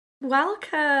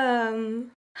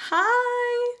Welcome.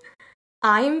 Hi.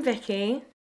 I'm Vicky,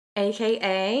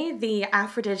 aka the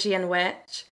Aphrodisian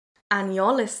Witch, and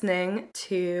you're listening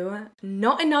to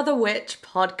Not Another Witch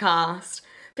podcast.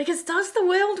 Because does the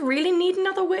world really need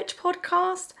another witch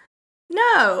podcast?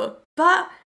 No,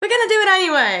 but we're gonna do it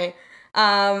anyway.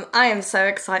 I am so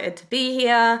excited to be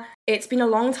here. It's been a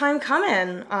long time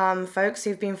coming. Folks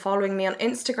who've been following me on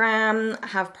Instagram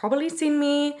have probably seen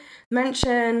me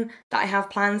mention that I have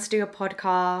plans to do a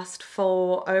podcast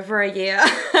for over a year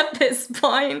at this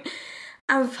point.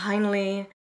 And finally,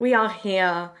 we are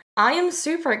here. I am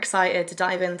super excited to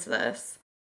dive into this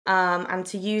and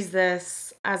to use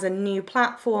this as a new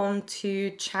platform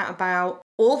to chat about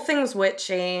all things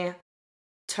witchy,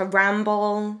 to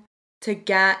ramble, to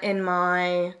get in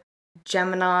my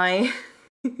Gemini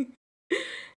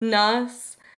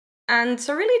nurse, and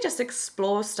to really just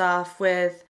explore stuff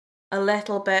with a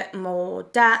little bit more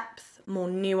depth, more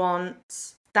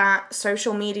nuance that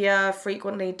social media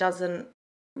frequently doesn't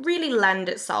really lend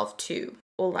itself to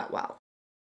all that well.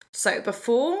 So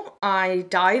before I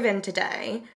dive in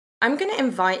today, I'm going to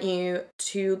invite you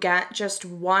to get just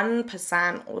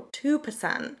 1% or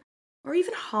 2% or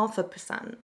even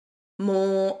 0.5%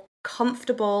 more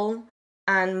comfortable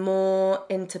and more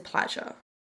into pleasure.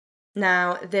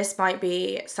 Now, this might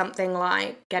be something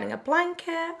like getting a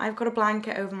blanket. I've got a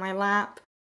blanket over my lap.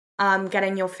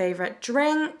 Getting your favorite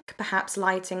drink, perhaps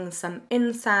lighting some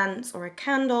incense or a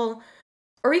candle,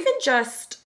 or even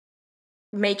just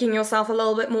making yourself a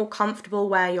little bit more comfortable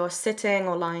where you're sitting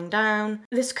or lying down.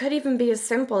 This could even be as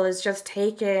simple as just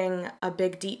taking a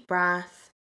big deep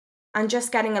breath and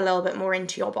just getting a little bit more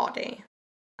into your body.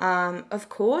 Of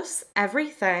course,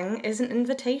 everything is an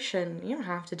invitation. You don't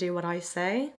have to do what I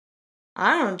say.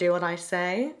 I don't do what I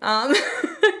say. But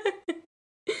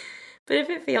if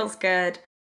it feels good,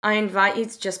 I invite you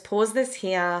to just pause this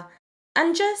here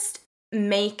and just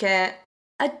make it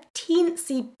a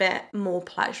teensy bit more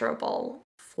pleasurable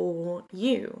for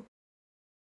you.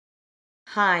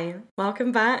 Hi,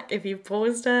 welcome back. If you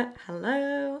paused it,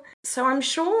 hello. So I'm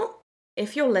sure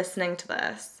if you're listening to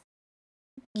this,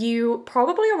 you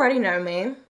probably already know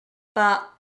me, but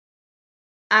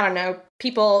I don't know,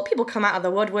 people come out of the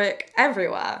woodwork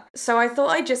everywhere. So I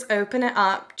thought I'd just open it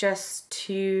up just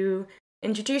to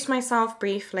introduce myself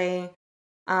briefly,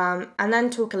 and then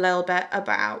talk a little bit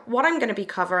about what I'm going to be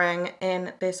covering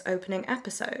in this opening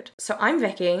episode. So I'm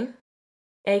Vicky,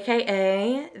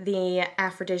 aka the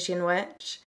Aphrodisian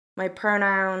Witch. My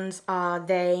pronouns are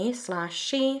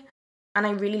they/she, and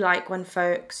I really like when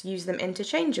folks use them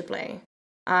interchangeably,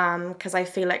 because I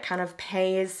feel it kind of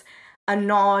pays a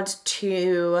nod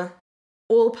to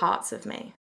all parts of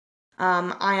me.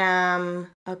 I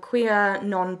am a queer,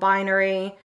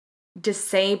 non-binary,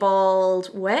 disabled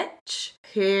witch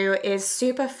who is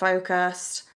super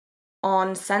focused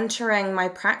on centering my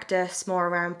practice more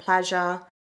around pleasure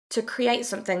to create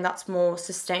something that's more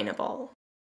sustainable,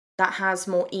 that has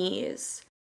more ease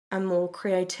and more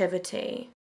creativity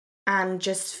and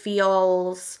just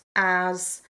feels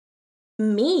as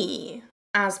me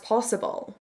as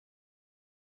possible.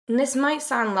 And this might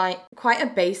sound like quite a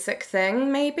basic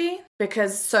thing, maybe,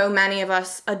 because so many of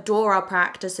us adore our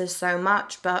practices so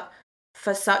much, but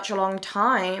for such a long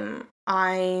time,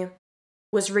 I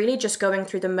was really just going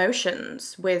through the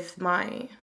motions with my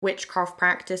witchcraft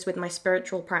practice, with my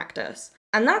spiritual practice.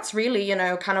 And that's really,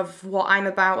 kind of what I'm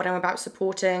about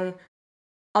supporting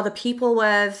other people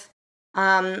with.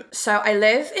 So I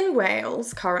live in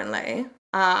Wales currently.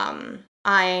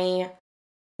 I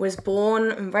was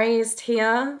born and raised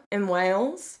here in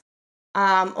Wales,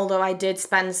 although I did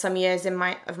spend some years of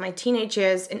my teenage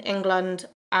years in England,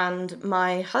 and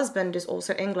my husband is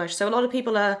also English. So a lot of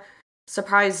people are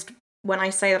surprised when I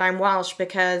say that I'm Welsh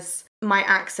because my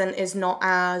accent is not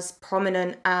as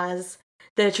prominent as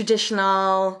the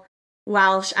traditional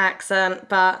Welsh accent,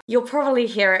 but you'll probably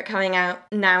hear it coming out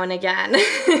now and again.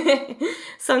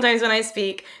 Sometimes when I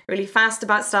speak really fast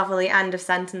about stuff at the end of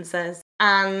sentences.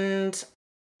 And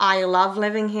I love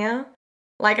living here.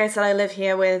 Like I said, I live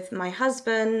here with my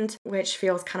husband, which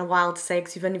feels kind of wild to say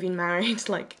because we've only been married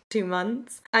like 2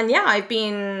 months. And yeah, I've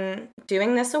been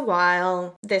doing this a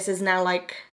while. This is now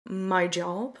like my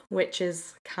job, which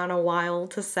is kind of wild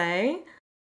to say,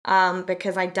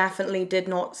 because I definitely did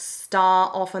not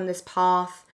start off on this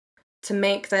path to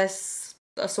make this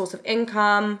a source of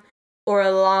income or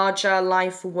a larger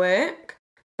life work,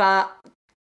 but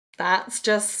that's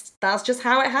just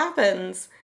how it happens.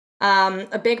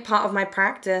 A big part of my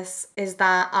practice is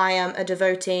that I am a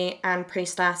devotee and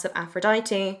priestess of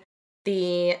Aphrodite,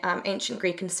 the ancient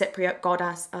Greek and Cypriot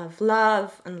goddess of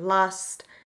love and lust,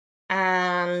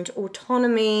 and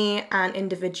autonomy and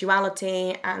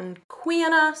individuality and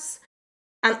queerness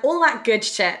and all that good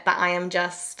shit that I am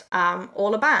just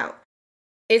all about.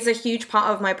 It's a huge part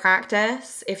of my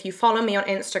practice. If you follow me on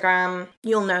Instagram,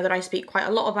 you'll know that I speak quite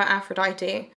a lot about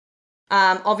Aphrodite.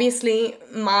 Obviously,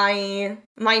 my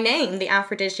name, the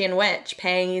Aphrodisian Witch,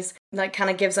 kind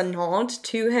of gives a nod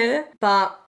to her.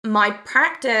 But my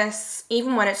practice,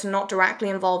 even when it's not directly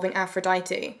involving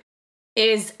Aphrodite,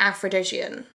 is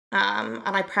Aphrodisian. And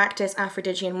I practice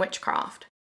Aphrodisian witchcraft,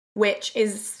 which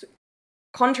is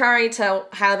contrary to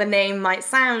how the name might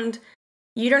sound.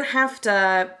 You don't have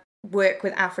to work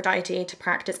with Aphrodite to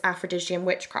practice Aphrodisian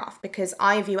witchcraft, because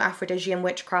I view Aphrodisian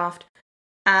witchcraft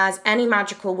as any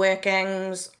magical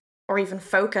workings or even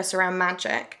focus around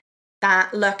magic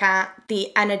that look at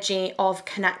the energy of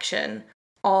connection,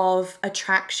 of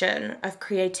attraction, of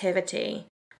creativity,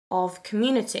 of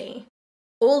community.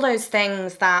 All those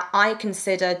things that I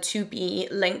consider to be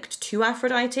linked to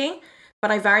Aphrodite,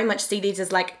 but I very much see these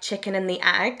as like chicken and the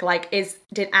egg.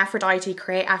 Did Aphrodite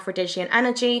create Aphrodisian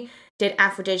energy? Did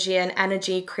Aphrodisian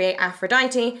energy create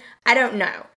Aphrodite? I don't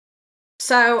know.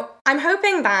 So I'm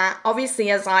hoping that, obviously,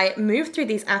 as I move through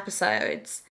these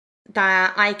episodes,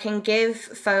 that I can give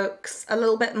folks a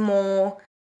little bit more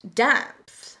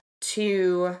depth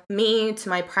to me, to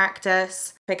my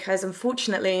practice, because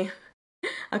unfortunately,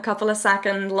 a couple of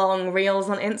second long reels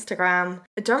on Instagram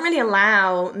don't really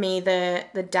allow me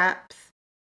the depth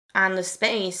and the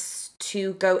space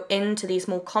to go into these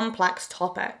more complex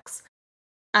topics.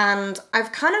 And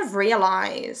I've kind of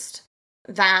realized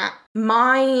that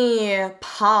my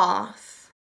path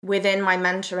within my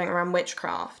mentoring around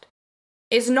witchcraft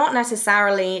is not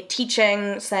necessarily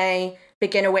teaching, say,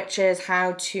 beginner witches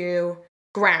how to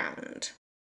ground,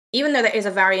 even though that is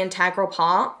a very integral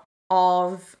part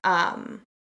of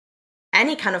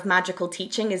any kind of magical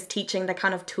teaching, is teaching the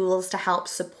kind of tools to help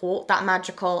support that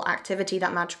magical activity,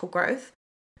 that magical growth.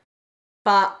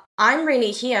 But I'm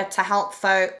really here to help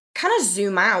folk kind of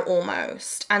zoom out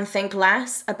almost and think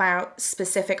less about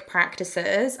specific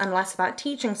practices and less about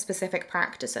teaching specific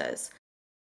practices,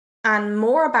 and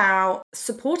more about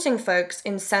supporting folks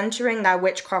in centering their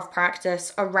witchcraft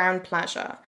practice around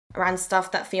pleasure, around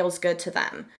stuff that feels good to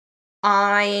them.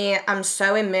 I am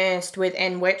so immersed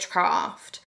within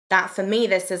witchcraft that for me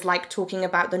this is like talking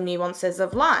about the nuances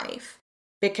of life,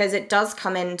 because it does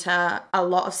come into a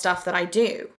lot of stuff that I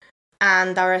do.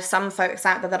 And there are some folks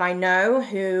out there that I know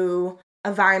who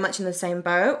are very much in the same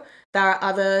boat. There are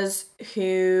others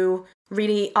who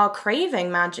really are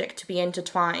craving magic to be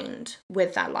intertwined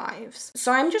with their lives.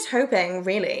 So I'm just hoping,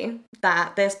 really,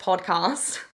 that this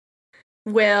podcast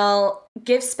will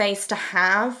give space to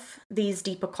have these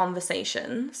deeper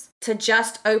conversations, to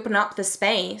just open up the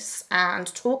space and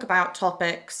talk about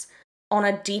topics on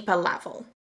a deeper level.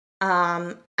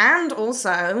 And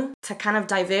also to kind of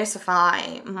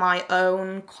diversify my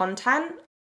own content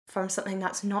from something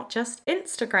that's not just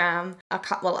Instagram.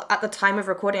 At the time of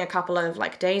recording a couple of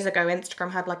days ago,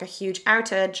 Instagram had a huge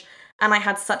outage, and I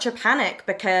had such a panic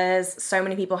because so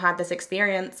many people had this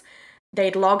experience.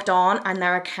 They'd logged on and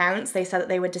their accounts, they said that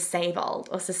they were disabled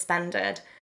or suspended.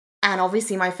 And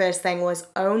obviously my first thing was,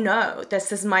 oh no,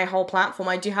 this is my whole platform.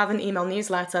 I do have an email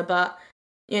newsletter, but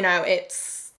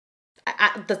it's,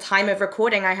 at the time of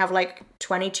recording, I have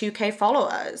 22k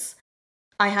followers.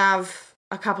 I have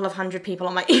a couple of hundred people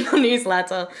on my email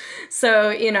newsletter.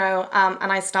 So, and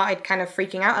I started kind of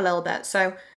freaking out a little bit.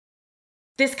 So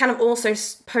this kind of also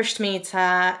pushed me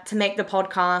to make the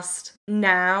podcast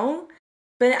now,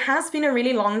 but it has been a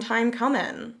really long time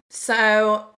coming.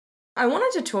 So I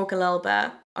wanted to talk a little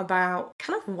bit about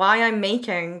kind of why I'm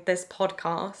making this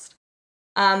podcast.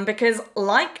 Because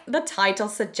like the title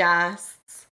suggests,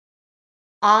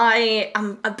 I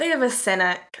am a bit of a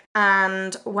cynic,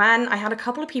 and when I had a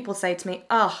couple of people say to me,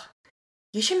 oh,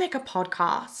 you should make a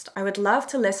podcast, I would love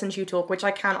to listen to you talk, which I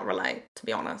cannot relate, to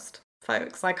be honest,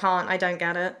 folks. I don't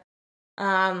get it.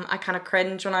 I kind of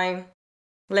cringe when I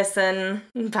listen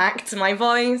back to my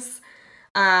voice,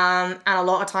 and a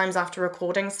lot of times after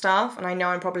recording stuff, and I know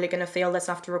I'm probably going to feel this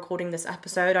after recording this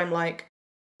episode, I'm like,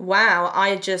 wow,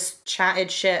 I just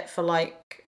chatted shit for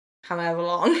however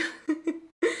long.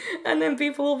 And then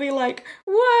people will be like,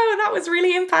 whoa, that was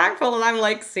really impactful. And I'm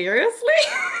like, seriously?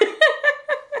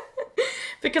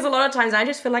 Because a lot of times I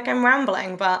just feel like I'm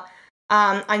rambling, but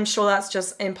I'm sure that's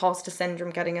just imposter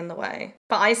syndrome getting in the way.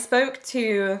 But I spoke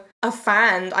to a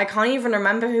friend. I can't even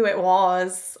remember who it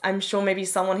was. I'm sure maybe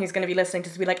someone who's going to be listening to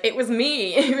this will be like, it was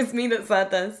me. It was me that said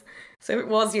this. So if it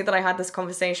was you that I had this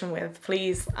conversation with,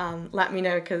 please let me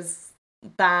know, because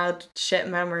bad shit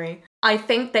memory. I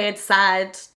think they had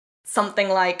said something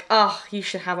like, oh, you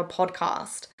should have a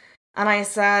podcast. And I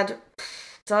said,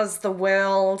 does the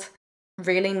world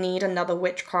really need another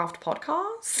witchcraft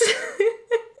podcast?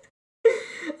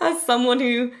 As someone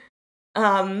who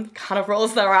kind of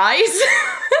rolls their eyes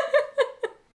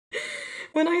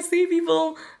when I see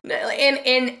people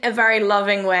in a very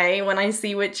loving way, when I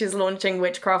see witches launching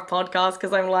witchcraft podcasts,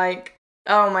 because I'm like,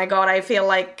 oh my god, I feel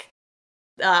like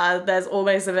there's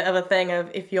almost a bit of a thing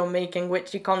of, if you're making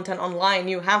witchy content online,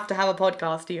 you have to have a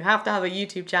podcast, you have to have a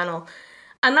YouTube channel.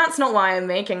 And that's not why I'm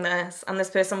making this. And this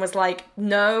person was like,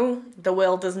 no, the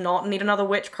world does not need another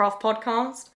witchcraft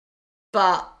podcast.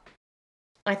 But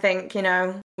I think,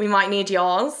 we might need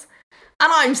yours.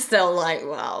 And I'm still like,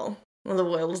 well, the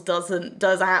world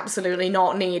does absolutely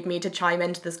not need me to chime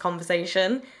into this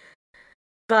conversation.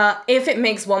 But if it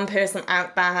makes one person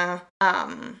out there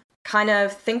kind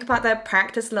of think about their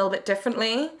practice a little bit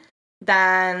differently,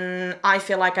 then I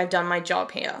feel like I've done my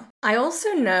job here. I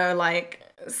also know, like,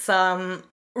 some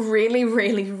really,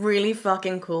 really, really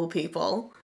fucking cool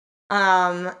people.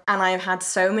 And I've had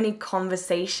so many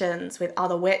conversations with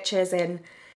other witches in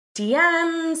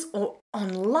DMs or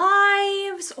on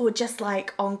lives or just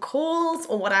like on calls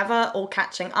or whatever, or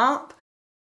catching up,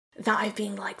 that I've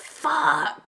been like,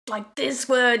 fuck, like this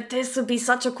would be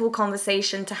such a cool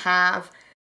conversation to have.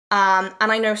 And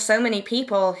I know so many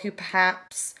people who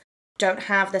perhaps don't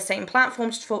have the same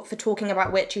platforms for talking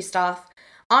about witchy stuff.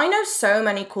 I know so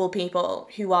many cool people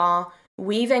who are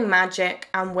weaving magic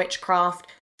and witchcraft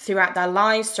throughout their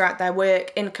lives, throughout their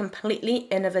work, in completely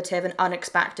innovative and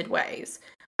unexpected ways.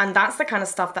 And that's the kind of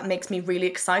stuff that makes me really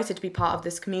excited to be part of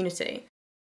this community.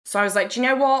 So I was like, do you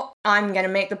know what? I'm going to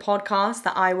make the podcast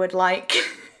that I would like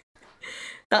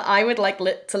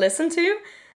to listen to.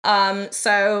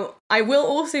 So I will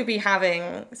also be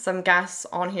having some guests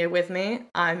on here with me.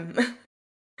 I'm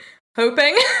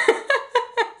hoping.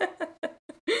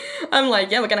 I'm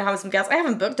like, yeah, we're going to have some guests. I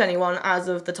haven't booked anyone as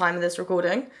of the time of this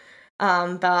recording.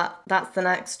 But that's the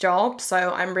next job.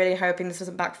 So I'm really hoping this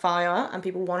doesn't backfire and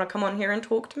people want to come on here and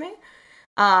talk to me.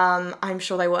 I'm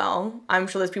sure they will. I'm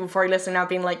sure there's people probably listening now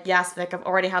being like, yes, Vic, I've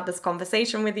already had this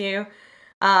conversation with you.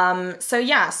 So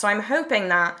I'm hoping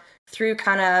that through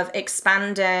kind of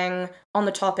expanding on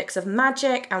the topics of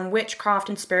magic and witchcraft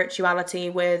and spirituality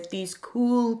with these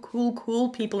cool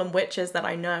people and witches that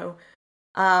I know,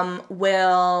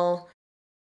 will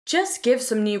just give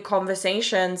some new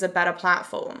conversations a better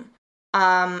platform.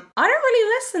 I don't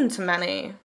really listen to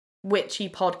many witchy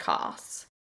podcasts.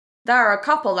 There are a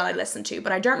couple that I listen to,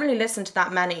 but I don't really listen to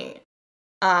that many,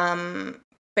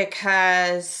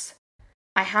 because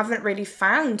I haven't really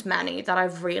found many that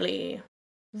I've really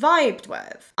vibed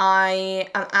with. I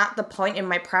am at the point in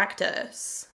my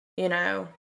practice,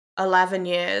 11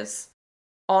 years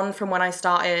on from when I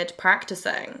started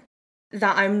practicing,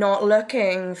 that I'm not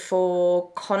looking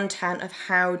for content of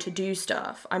how to do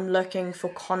stuff. I'm looking for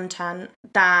content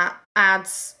that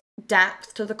adds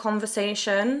depth to the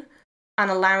conversation and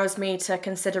allows me to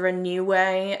consider a new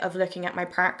way of looking at my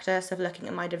practice, of looking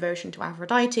at my devotion to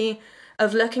Aphrodite,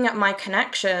 of looking at my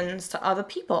connections to other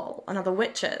people and other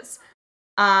witches.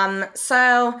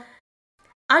 So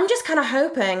I'm just kind of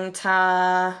hoping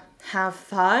to have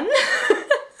fun.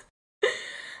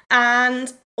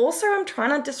 And also, I'm trying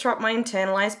to disrupt my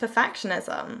internalized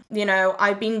perfectionism.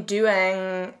 I've been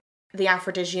doing the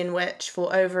Aphrodisian Witch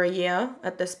for over a year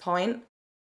at this point.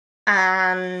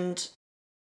 And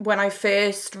when I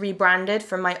first rebranded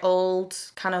from my old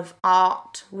kind of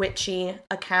art witchy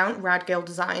account, Rad Girl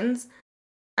Designs,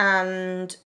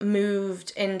 and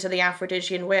moved into the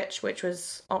Aphrodisian Witch, which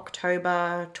was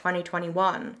October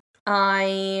 2021,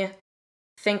 I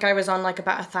think I was on like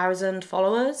about 1,000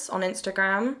 followers on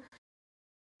Instagram.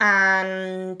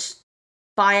 And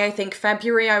by, I think,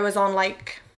 February, I was on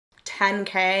like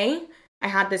 10K. I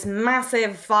had this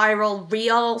massive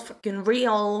viral fucking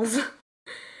reels.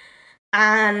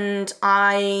 And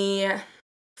I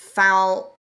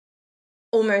felt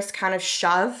almost kind of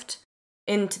shoved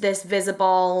into this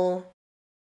visible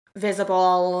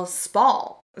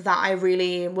spot that I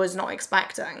really was not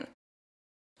expecting.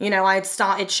 I'd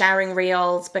started sharing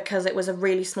reels because it was a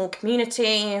really small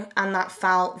community, and that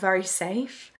felt very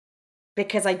safe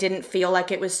because I didn't feel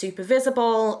like it was super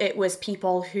visible. It was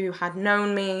people who had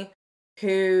known me,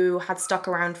 who had stuck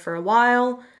around for a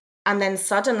while. And then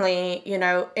suddenly,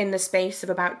 in the space of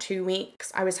about 2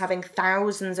 weeks, I was having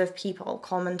thousands of people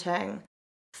commenting,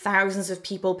 thousands of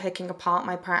people picking apart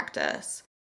my practice.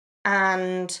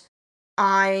 And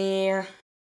I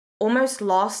almost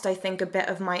lost, I think, a bit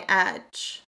of my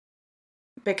edge,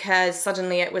 because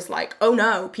suddenly it was like, oh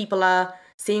no, people are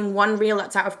seeing one reel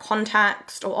that's out of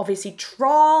context, or obviously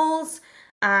trolls,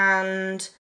 and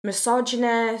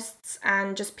misogynists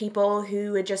and just people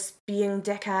who were just being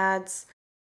dickheads.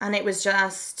 And it was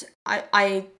just,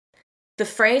 the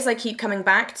phrase I keep coming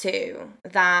back to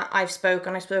that I've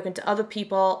spoken to other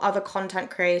people, other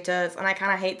content creators, and I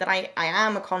kind of hate that I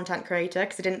am a content creator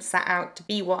because I didn't set out to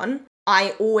be one.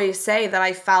 I always say that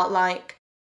I felt like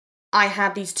I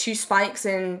had these two spikes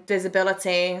in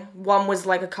visibility. One was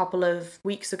like a couple of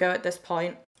weeks ago at this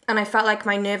point, and I felt like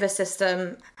my nervous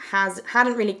system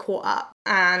hadn't really caught up,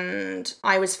 and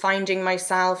I was finding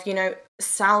myself,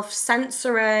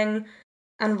 self-censoring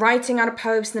and writing out a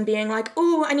post and being like,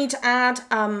 oh, I need to add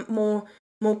more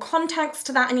context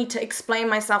to that. I need to explain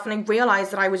myself. And I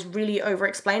realized that I was really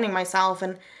over-explaining myself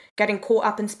and getting caught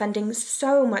up and spending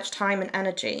so much time and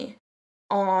energy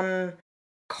on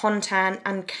content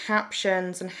and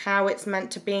captions and how it's meant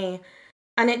to be.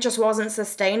 And it just wasn't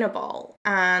sustainable.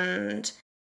 And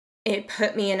it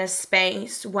put me in a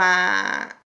space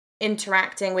where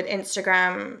interacting with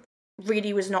Instagram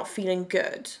really was not feeling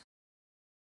good.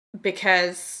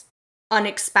 Because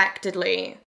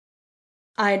unexpectedly,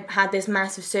 I had this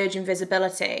massive surge in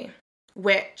visibility,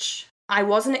 which I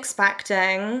wasn't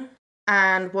expecting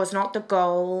and was not the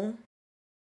goal.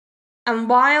 And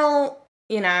while,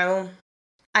 I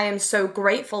am so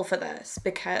grateful for this,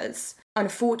 because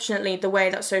unfortunately the way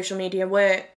that social media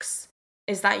works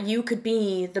is that you could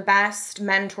be the best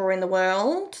mentor in the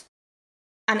world,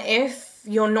 and if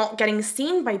you're not getting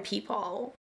seen by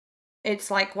people,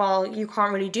 it's like, well, you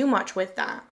can't really do much with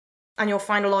that. And you'll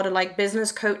find a lot of like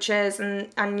business coaches and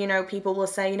people will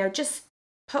say, just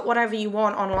put whatever you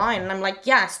want online. And I'm like,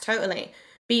 yes, totally.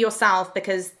 Be yourself,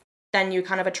 because then you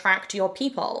kind of attract your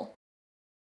people.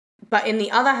 But in the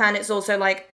other hand, it's also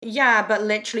like, yeah, but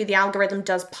literally the algorithm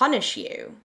does punish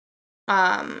you.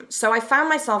 So I found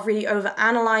myself really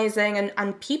over-analyzing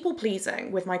and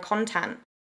people-pleasing with my content.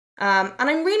 And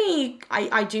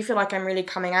I do feel like I'm really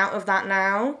coming out of that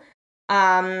now.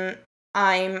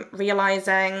 I'm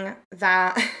realizing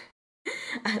that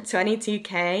at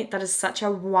 22K, that is such a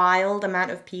wild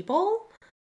amount of people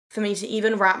for me to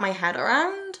even wrap my head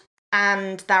around.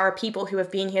 And there are people who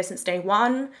have been here since day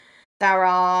one. There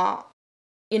are,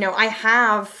 I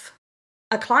have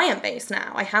a client base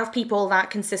now. I have people that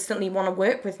consistently want to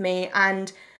work with me,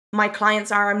 and my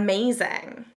clients are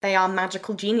amazing. They are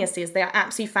magical geniuses. They are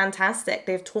absolutely fantastic.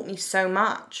 They've taught me so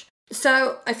much.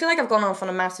 So I feel like I've gone off on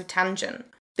a massive tangent.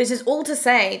 This is all to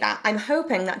say that I'm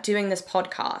hoping that doing this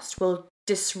podcast will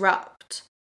disrupt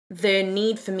the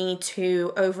need for me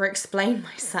to over-explain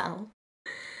myself.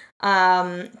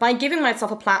 By giving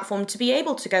myself a platform to be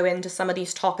able to go into some of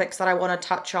these topics that I want to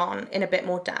touch on in a bit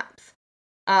more depth.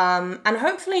 And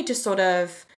hopefully to sort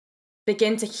of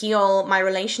begin to heal my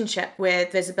relationship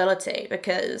with visibility,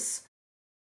 because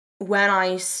when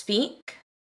I speak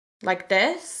like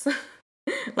this,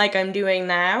 like I'm doing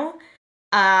now,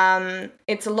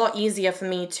 it's a lot easier for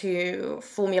me to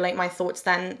formulate my thoughts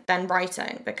than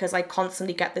writing, because I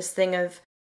constantly get this thing of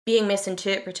being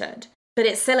misinterpreted. But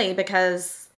it's silly,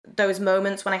 because those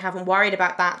moments when I haven't worried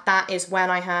about that is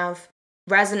when I have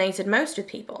resonated most with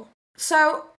people.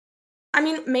 So, I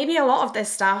mean, maybe a lot of this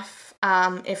stuff,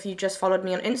 if you just followed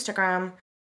me on Instagram,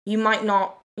 you might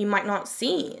not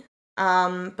see.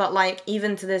 But like,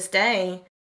 even to this day,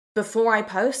 before I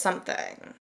post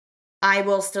something, I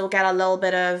will still get a little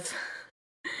bit of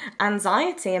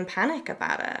anxiety and panic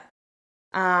about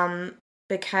it.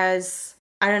 Because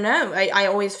I don't know, I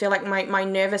always feel like my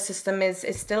nervous system is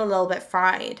still a little bit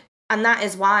fried. And that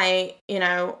is why,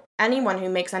 anyone who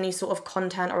makes any sort of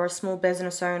content, or a small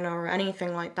business owner or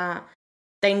anything like that,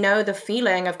 they know the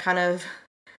feeling of kind of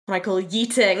what I call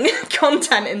yeeting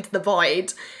content into the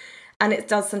void. And it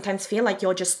does sometimes feel like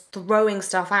you're just throwing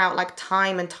stuff out like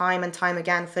time and time and time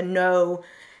again for no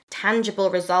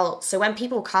tangible results. So when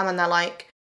people come and they're like,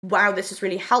 wow, this is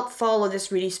really helpful, or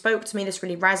this really spoke to me, this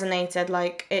really resonated,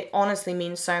 like, it honestly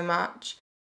means so much.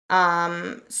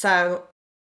 So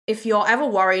if you're ever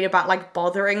worried about like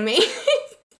bothering me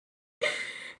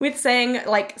with saying,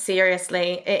 like,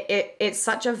 seriously, it's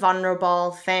such a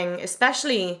vulnerable thing,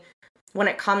 especially when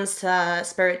it comes to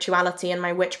spirituality and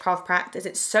my witchcraft practice.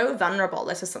 It's so vulnerable.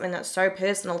 This is something that's so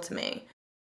personal to me.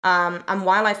 And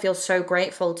while I feel so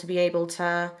grateful to be able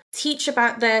to teach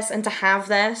about this and to have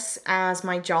this as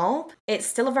my job, it's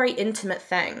still a very intimate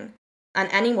thing. And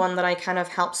anyone that I kind of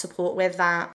help support with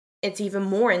that, it's even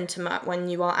more intimate when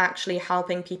you are actually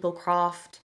helping people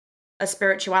craft a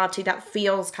spirituality that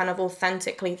feels kind of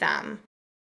authentically them.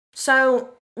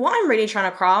 So what I'm really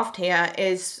trying to craft here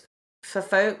is for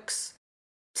folks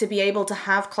to be able to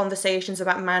have conversations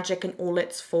about magic in all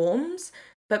its forms,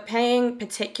 but paying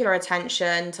particular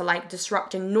attention to like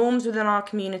disrupting norms within our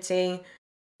community,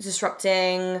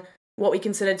 disrupting what we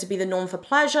consider to be the norm for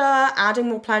pleasure, adding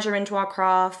more pleasure into our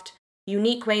craft,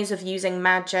 unique ways of using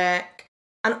magic,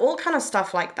 and all kind of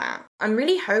stuff like that. I'm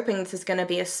really hoping this is going to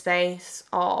be a space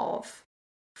of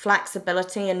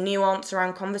flexibility and nuance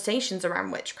around conversations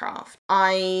around witchcraft.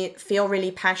 I feel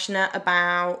really passionate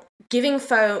about giving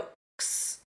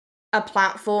folks a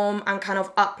platform and kind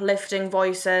of uplifting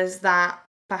voices that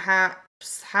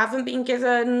perhaps haven't been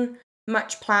given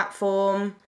much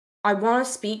platform. I want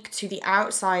to speak to the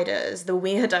outsiders, the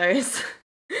weirdos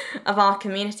of our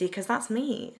community, because that's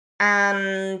me.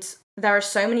 And there are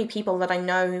so many people that I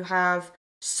know who have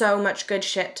so much good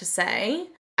shit to say,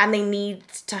 and they need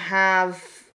to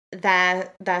have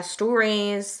their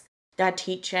stories, their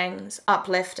teachings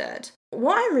uplifted.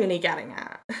 What I'm really getting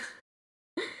at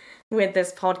with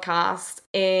this podcast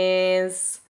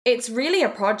is it's really a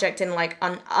project in like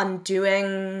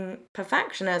undoing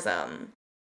perfectionism.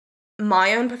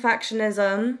 My own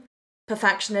perfectionism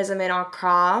in our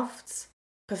crafts,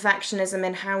 perfectionism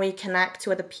in how we connect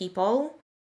to other people,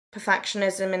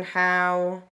 perfectionism in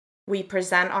how we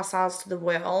present ourselves to the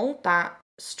world that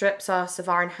strips us of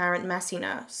our inherent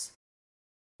messiness,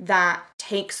 that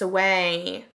takes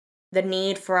away the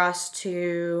need for us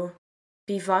to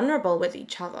be vulnerable with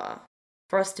each other,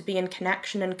 for us to be in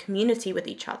connection and community with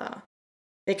each other.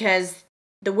 Because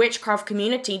the witchcraft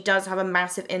community does have a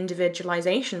massive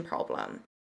individualization problem.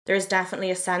 There is definitely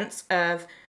a sense of,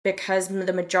 because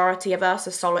the majority of us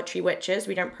are solitary witches,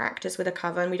 we don't practice with a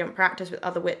coven, we don't practice with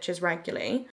other witches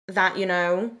regularly, that, you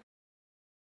know,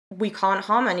 we can't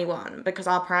harm anyone because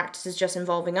our practice is just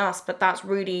involving us. But that's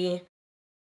really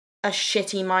a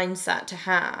shitty mindset to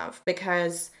have,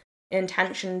 because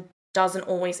intention doesn't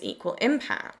always equal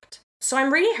impact. So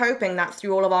I'm really hoping that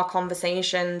through all of our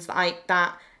conversations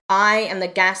that I and the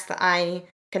guests that I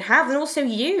can have, and also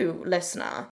you,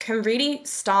 listener, can really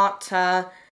start to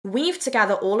weave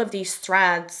together all of these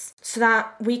threads so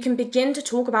that we can begin to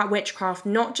talk about witchcraft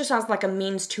not just as like a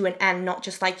means to an end, not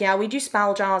just like, yeah, we do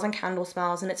spell jars and candle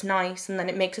spells and it's nice and then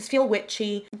it makes us feel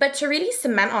witchy, but to really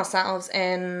cement ourselves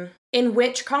in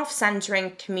witchcraft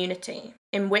centering community,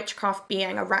 in witchcraft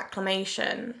being a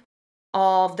reclamation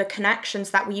of the connections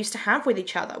that we used to have with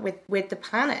each other, with the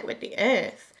planet, with the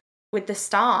earth, with the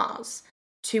stars,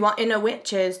 to our inner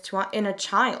witches, to our inner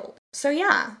child. So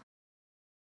yeah,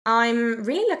 I'm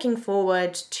really looking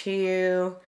forward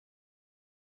to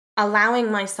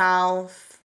allowing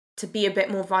myself to be a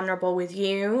bit more vulnerable with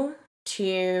you,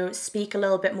 to speak a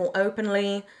little bit more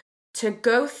openly, to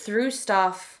go through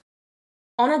stuff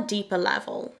on a deeper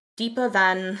level, deeper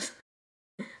than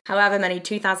however many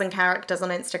 2,000 characters on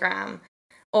Instagram,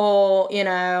 or, you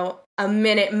know, a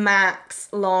minute max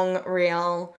long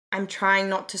reel. I'm trying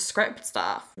not to script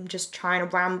stuff. I'm just trying to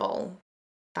ramble.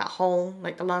 That whole,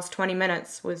 like, the last 20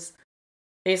 minutes was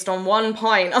based on one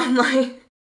point on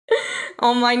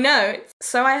my notes.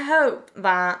 So I hope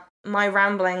that my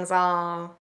ramblings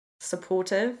are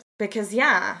supportive, because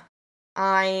yeah,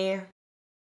 I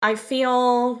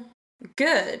feel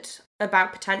good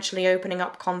about potentially opening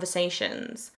up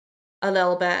conversations a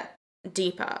little bit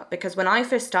deeper, because when I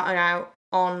first started out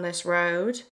on this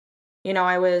road, you know,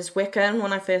 I was Wiccan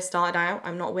when I first started out.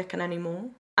 I'm not Wiccan anymore.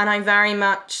 And I very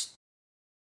much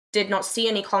did not see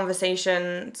any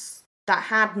conversations that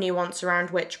had nuance around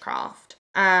witchcraft.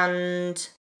 And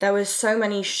there was so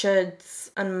many shoulds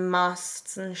and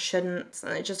musts and shouldn'ts,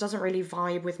 and it just doesn't really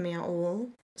vibe with me at all.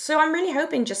 So I'm really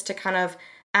hoping just to kind of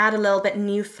add a little bit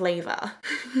new flavor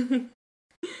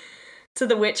to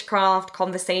the witchcraft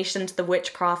conversation, to the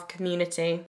witchcraft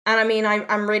community. And I mean,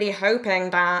 I'm really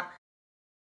hoping that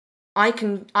I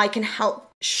can help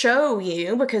show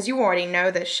you, because you already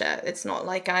know this shit. It's not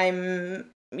like I'm,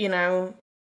 you know,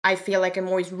 I feel like I'm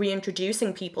always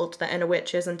reintroducing people to the inner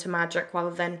witches and to magic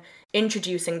rather than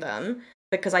introducing them,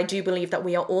 because I do believe that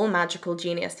we are all magical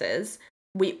geniuses.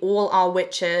 We all are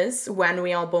witches when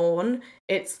we are born.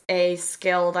 It's a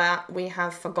skill that we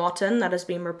have forgotten, that has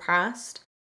been repressed,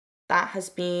 that has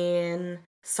been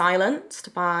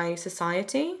silenced by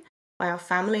society, by our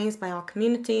families, by our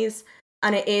communities.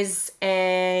 And it is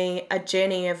a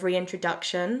journey of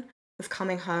reintroduction, of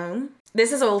coming home.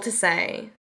 This is all to say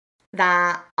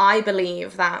that I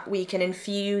believe that we can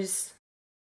infuse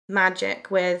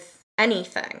magic with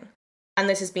anything. And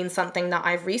this has been something that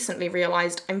I've recently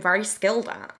realized I'm very skilled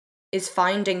at, is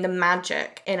finding the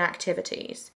magic in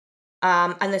activities.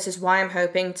 And this is why I'm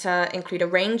hoping to include a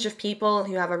range of people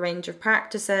who have a range of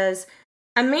practices,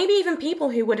 and maybe even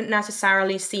people who wouldn't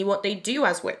necessarily see what they do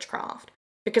as witchcraft.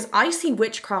 Because I see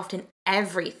witchcraft in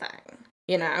everything,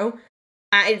 you know?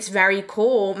 At its very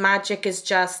core, magic is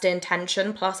just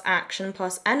intention plus action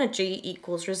plus energy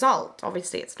equals result.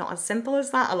 Obviously, it's not as simple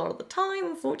as that a lot of the time,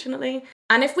 unfortunately.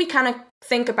 And if we kind of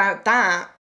think about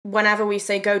that, whenever we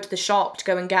say go to the shop to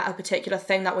go and get a particular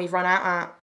thing that we've run out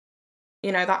at,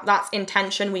 you know, that's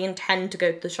intention, we intend to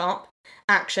go to the shop.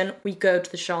 Action, we go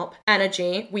to the shop.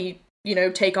 Energy, we, you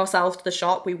know, take ourselves to the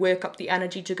shop, we work up the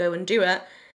energy to go and do it.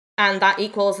 And that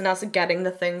equals in us getting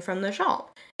the thing from the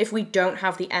shop. If we don't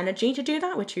have the energy to do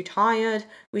that, we're too tired,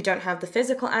 we don't have the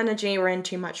physical energy, we're in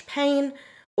too much pain,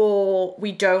 or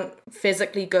we don't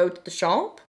physically go to the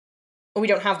shop, or we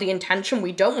don't have the intention,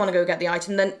 we don't want to go get the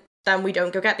item, then we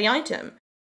don't go get the item.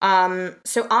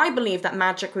 So I believe that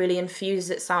magic really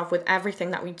infuses itself with everything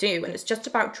that we do, and it's just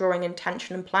about drawing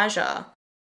intention and pleasure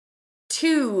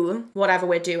to whatever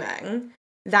we're doing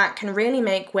that can really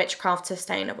make witchcraft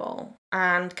sustainable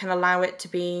and can allow it to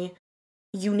be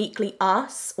uniquely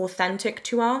us, authentic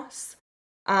to us.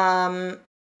 And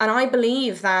I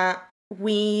believe that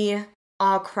we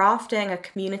are crafting a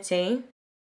community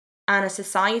and a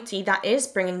society that is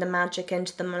bringing the magic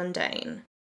into the mundane.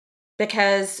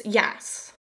 Because,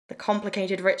 yes, the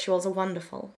complicated rituals are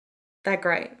wonderful. They're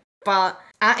great. But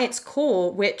at its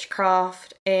core,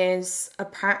 witchcraft is a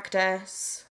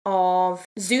practice of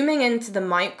zooming into the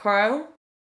micro,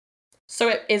 so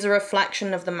it is a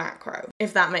reflection of the macro,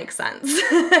 if that makes sense.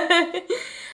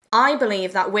 I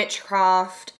believe that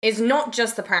witchcraft is not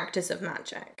just the practice of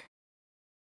magic.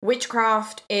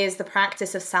 Witchcraft is the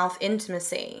practice of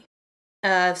self-intimacy.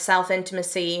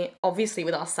 Self-intimacy, obviously,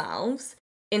 with ourselves,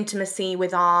 intimacy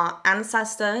with our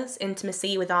ancestors,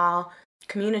 intimacy with our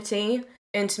community,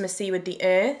 intimacy with the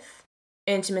earth,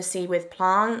 intimacy with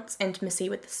plants, intimacy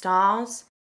with the stars,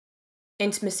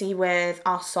 intimacy with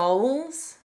our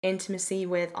souls, intimacy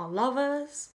with our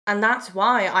lovers. And that's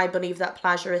why I believe that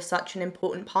pleasure is such an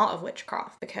important part of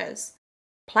witchcraft, because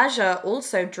pleasure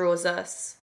also draws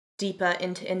us deeper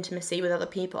into intimacy with other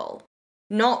people.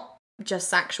 Not just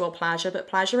sexual pleasure, but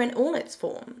pleasure in all its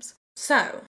forms.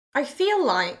 So, I feel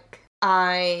like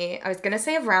I was going to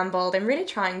say I've rambled. I'm really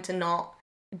trying to not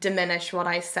diminish what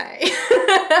I say.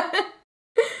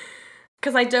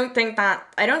 Because I don't think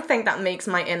that makes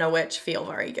my inner witch feel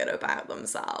very good about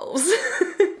themselves.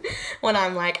 When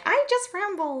I'm like, I just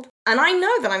rambled. And I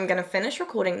know that I'm going to finish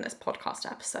recording this podcast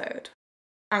episode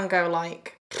and go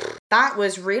like, that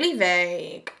was really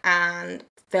vague and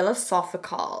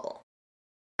philosophical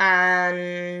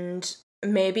and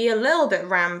maybe a little bit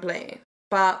rambly.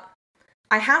 But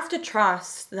I have to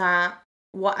trust that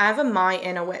whatever my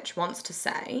inner witch wants to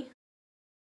say,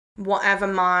 whatever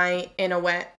my inner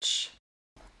witch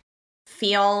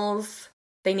feels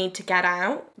they need to get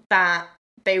out, that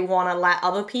they want to let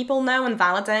other people know and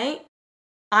validate,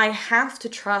 I have to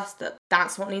trust that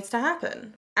that's what needs to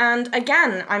happen. And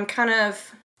again,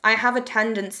 I have a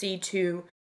tendency to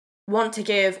want to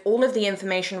give all of the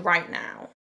information right now.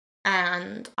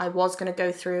 And I was going to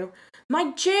go through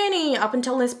my journey up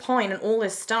until this point and all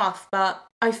this stuff, but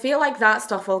I feel like that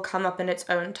stuff will come up in its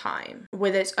own time,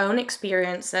 with its own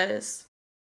experiences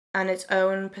and its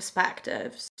own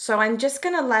perspectives. So I'm just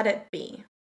going to let it be.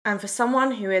 And for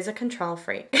someone who is a control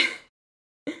freak,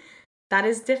 that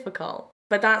is difficult.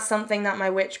 But that's something that my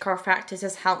witchcraft practice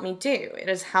has helped me do. It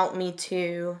has helped me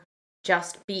to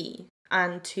just be,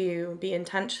 and to be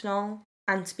intentional,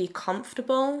 and to be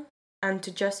comfortable, and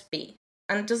to just be.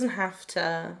 And it doesn't have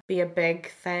to be a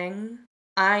big thing.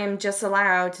 I am just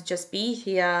allowed to just be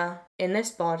here in this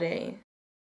body,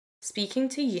 speaking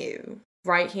to you,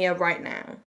 right here, right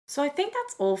now. So I think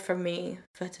that's all from me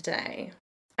for today.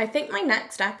 I think my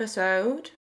next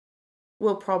episode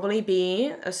will probably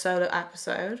be a solo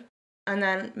episode. And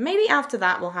then maybe after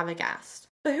that we'll have a guest.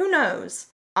 But who knows?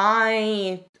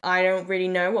 I don't really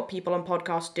know what people on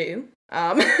podcasts do.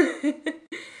 I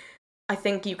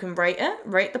think you can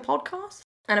rate the podcast.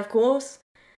 And of course,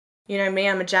 you know me,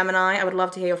 I'm a Gemini. I would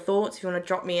love to hear your thoughts. If you want to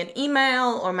drop me an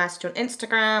email or message on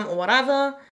Instagram or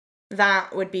whatever,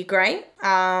 that would be great.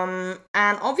 And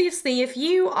obviously, if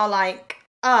you are like,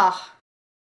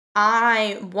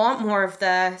 I want more of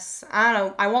this,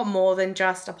 I want more than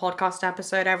just a podcast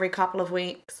episode every couple of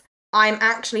weeks, I'm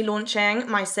actually launching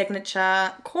my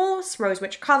signature course, Rose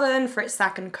Witch Coven, for its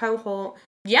second cohort.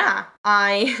 Yeah,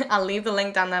 I'll leave the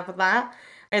link down there for that.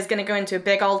 I was going to go into a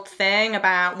big old thing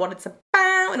about what it's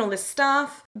about and all this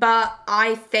stuff, but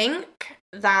I think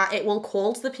that it will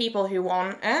call to the people who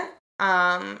want it,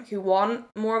 who want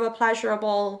more of a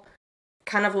pleasurable,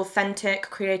 kind of authentic,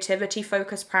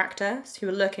 creativity-focused practice, who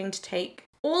are looking to take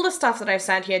all the stuff that I've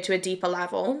said here to a deeper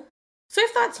level. So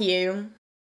if that's you,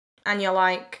 and you're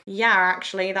like, yeah,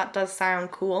 actually, that does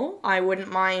sound cool. I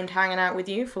wouldn't mind hanging out with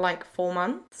you for like 4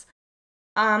 months.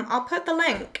 I'll put the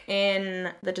link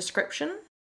in the description.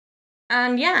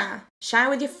 And yeah, share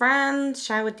with your friends,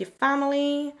 share with your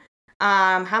family.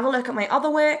 Have a look at my other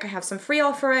work. I have some free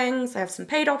offerings, I have some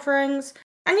paid offerings.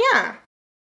 And yeah,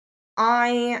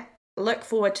 I look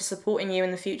forward to supporting you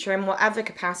in the future in whatever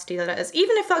capacity that it is,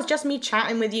 even if that's just me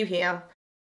chatting with you here,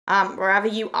 wherever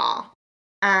you are.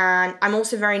 And I'm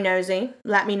also very nosy.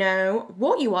 Let me know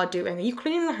what you are doing. Are you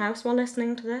cleaning the house while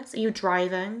listening to this? Are you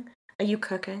driving? Are you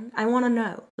cooking? I want to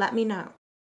know. Let me know.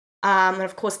 And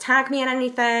of course, tag me in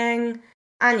anything.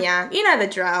 And yeah, you know the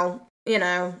drill. You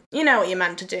know what you're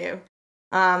meant to do.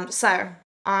 So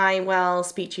I will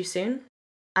speak to you soon.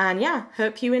 And yeah,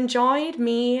 hope you enjoyed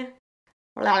me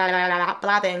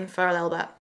blabbing for a little bit.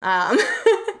 And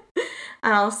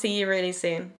I'll see you really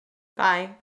soon.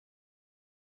 Bye.